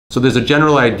So there's a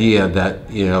general idea that,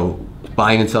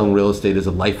 buying and selling real estate is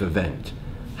a life event.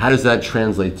 How does that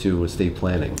translate to estate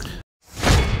planning?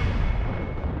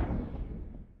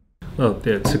 Well,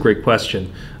 it's a great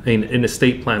question. I mean, in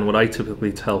estate plan, what I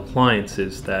typically tell clients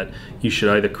is that you should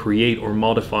either create or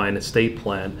modify an estate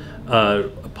plan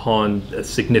upon a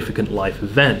significant life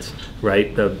event,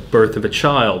 right? The birth of a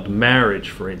child, marriage,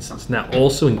 for instance. Now,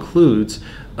 also includes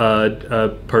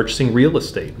purchasing real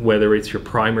estate, whether it's your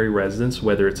primary residence,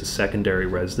 whether it's a secondary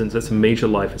residence. That's a major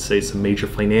life estate. It's a major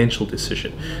financial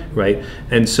decision, right?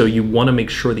 And so you want to make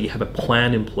sure that you have a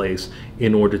plan in place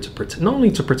in order to protect, not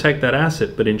only to protect that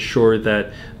asset, but ensure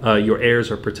that your heirs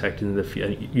are protected in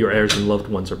the your heirs and loved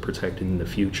ones are protected in the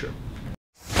future.